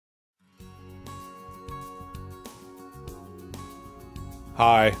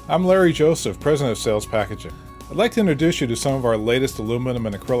Hi, I'm Larry Joseph, President of Sales Packaging. I'd like to introduce you to some of our latest aluminum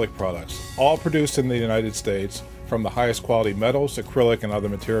and acrylic products, all produced in the United States from the highest quality metals, acrylic, and other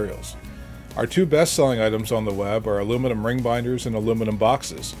materials. Our two best-selling items on the web are aluminum ring binders and aluminum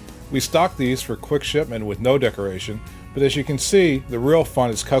boxes. We stock these for quick shipment with no decoration, but as you can see, the real fun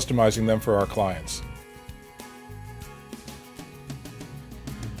is customizing them for our clients.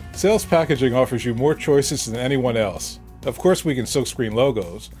 Sales Packaging offers you more choices than anyone else. Of course we can silkscreen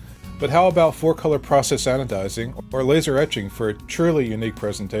logos, but how about 4-color process anodizing or laser etching for a truly unique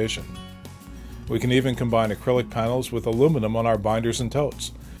presentation? We can even combine acrylic panels with aluminum on our binders and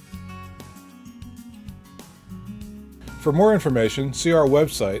totes. For more information, see our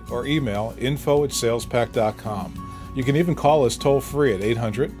website or email info@salespack.com. You can even call us toll-free at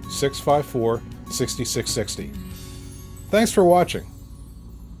 800-654-6660. Thanks for watching.